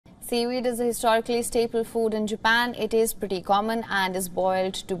Seaweed is a historically staple food in Japan. It is pretty common and is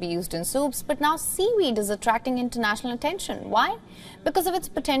boiled to be used in soups. But now seaweed is attracting international attention. Why? Because of its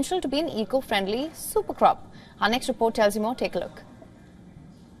potential to be an eco-friendly super crop. Our next report tells you more. Take a look.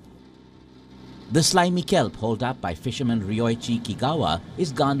 The slimy kelp hauled up by fisherman Ryoichi Kigawa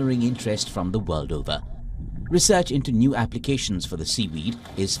is garnering interest from the world over. Research into new applications for the seaweed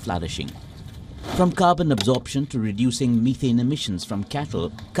is flourishing. From carbon absorption to reducing methane emissions from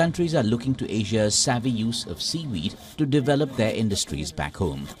cattle, countries are looking to Asia's savvy use of seaweed to develop their industries back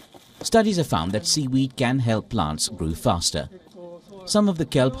home. Studies have found that seaweed can help plants grow faster. Some of the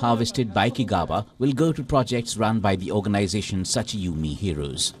kelp harvested by Kigawa will go to projects run by the organization such Umi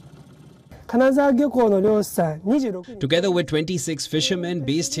Heroes. Together with 26 fishermen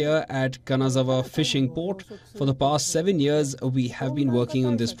based here at Kanazawa Fishing Port, for the past 7 years we have been working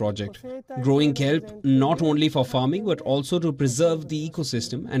on this project, growing kelp not only for farming but also to preserve the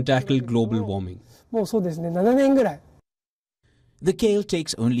ecosystem and tackle global warming. The kale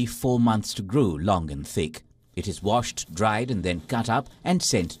takes only 4 months to grow long and thick. It is washed, dried and then cut up and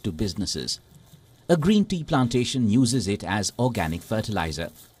sent to businesses. A green tea plantation uses it as organic fertilizer.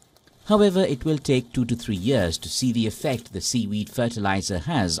 However, it will take 2 to 3 years to see the effect the seaweed fertilizer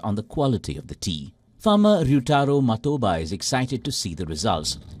has on the quality of the tea. Farmer Ryutaro Matoba is excited to see the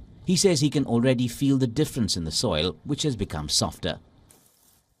results. He says he can already feel the difference in the soil, which has become softer.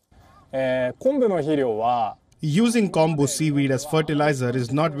 Using kombu seaweed as fertilizer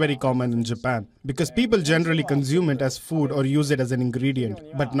is not very common in Japan because people generally consume it as food or use it as an ingredient.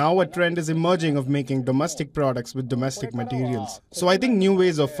 But now a trend is emerging of making domestic products with domestic materials. So I think new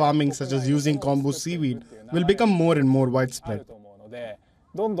ways of farming such as using kombu seaweed will become more and more widespread.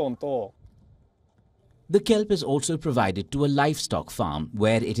 The kelp is also provided to a livestock farm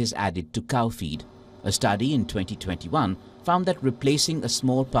where it is added to cow feed. A study in 2021 found that replacing a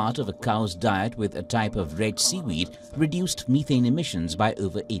small part of a cow's diet with a type of red seaweed reduced methane emissions by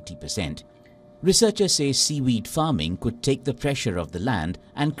over 80%. Researchers say seaweed farming could take the pressure off the land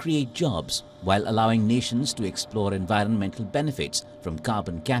and create jobs while allowing nations to explore environmental benefits from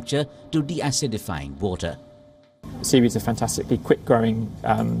carbon capture to de-acidifying water. Seaweed is a fantastically quick-growing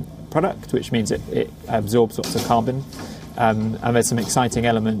product, which means it absorbs lots of carbon. And there's some exciting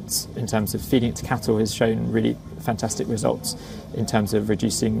elements in terms of feeding it to cattle has shown really fantastic results in terms of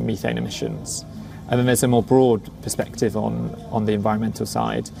reducing methane emissions. And then there's a more broad perspective on the environmental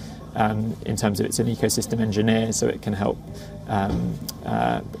side in terms of it's an ecosystem engineer, so it can help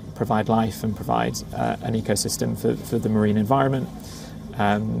provide life and provide an ecosystem for the marine environment.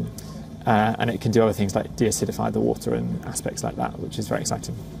 And it can do other things like de-acidify the water and aspects like that, which is very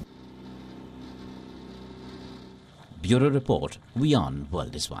exciting. Bureau Report, WION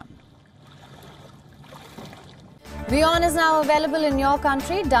World is One. WION is now available in your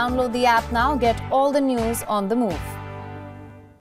country. Download the app now. Get all the news on the move.